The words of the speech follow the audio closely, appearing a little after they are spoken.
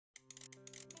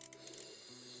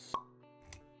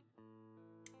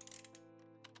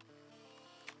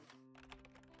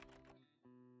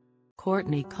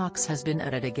Courteney Cox has been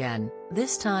at it again,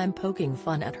 this time poking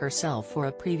fun at herself for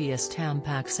a previous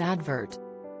Tampax advert.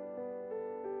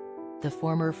 The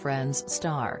former Friends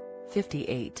star,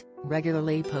 58,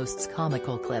 regularly posts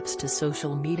comical clips to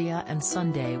social media, and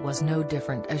Sunday was no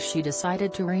different as she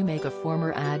decided to remake a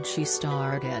former ad she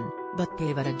starred in, but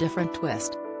gave it a different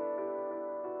twist.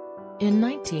 In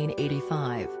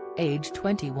 1985, age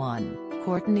 21,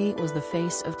 Courteney was the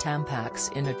face of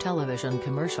Tampax in a television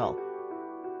commercial.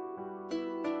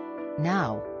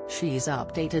 Now, she's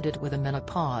updated it with a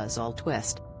menopausal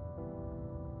twist.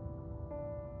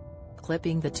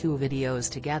 Clipping the two videos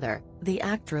together, the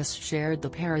actress shared the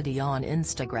parody on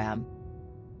Instagram.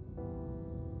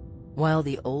 While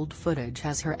the old footage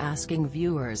has her asking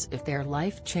viewers if their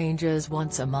life changes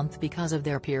once a month because of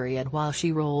their period while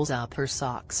she rolls up her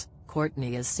socks,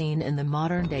 Courteney is seen in the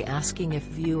modern day asking if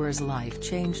viewers' life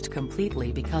changed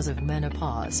completely because of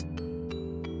menopause.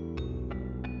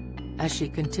 As she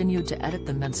continued to edit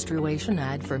the menstruation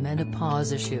ad for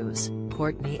menopause issues,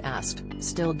 Courteney asked,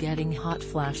 "Still getting hot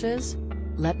flashes?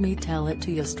 Let me tell it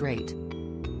to you straight."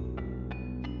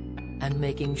 And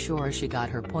making sure she got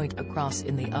her point across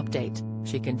in the update,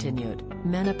 she continued,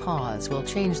 "Menopause will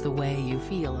change the way you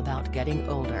feel about getting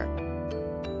older.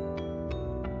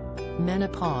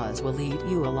 Menopause will eat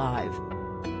you alive.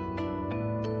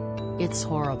 It's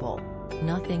horrible.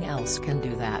 Nothing else can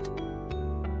do that."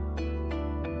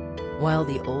 While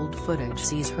the old footage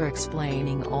sees her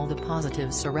explaining all the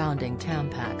positives surrounding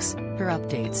Tampax, her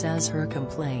update says her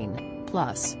complain,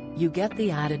 "Plus, you get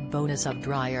the added bonus of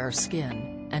drier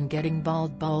skin, and getting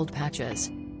bald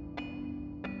patches.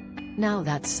 Now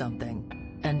that's something."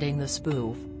 Ending the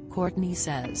spoof, Courteney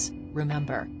says,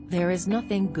 "Remember, there is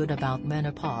nothing good about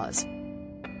menopause.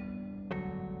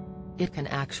 It can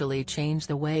actually change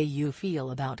the way you feel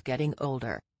about getting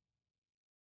older."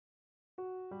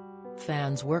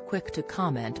 Fans were quick to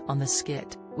comment on the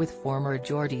skit, with former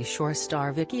Geordie Shore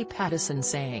star Vicky Pattison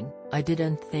saying, "I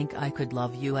didn't think I could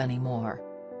love you anymore.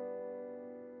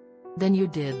 Then you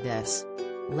did this."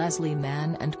 Leslie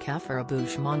Mann and Kafar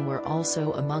Bushman were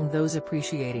also among those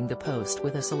appreciating the post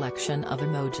with a selection of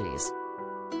emojis.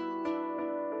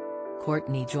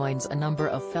 Courteney joins a number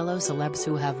of fellow celebs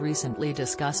who have recently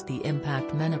discussed the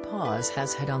impact menopause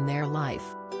has had on their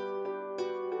life.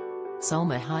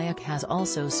 Salma Hayek has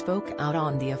also spoke out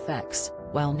on the effects,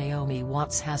 while Naomi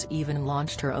Watts has even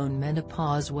launched her own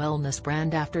menopause wellness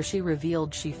brand after she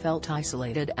revealed she felt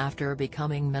isolated after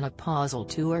becoming menopausal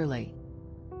too early.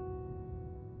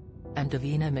 And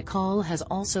Davina McCall has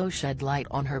also shed light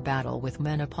on her battle with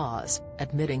menopause,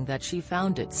 admitting that she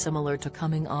found it similar to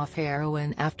coming off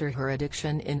heroin after her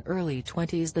addiction in early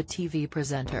 20s. The TV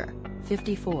presenter,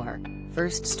 54,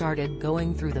 first started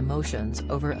going through the motions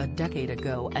over a decade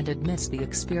ago and admits the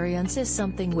experience is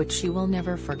something which she will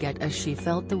never forget as she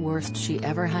felt the worst she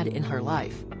ever had in her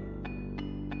life.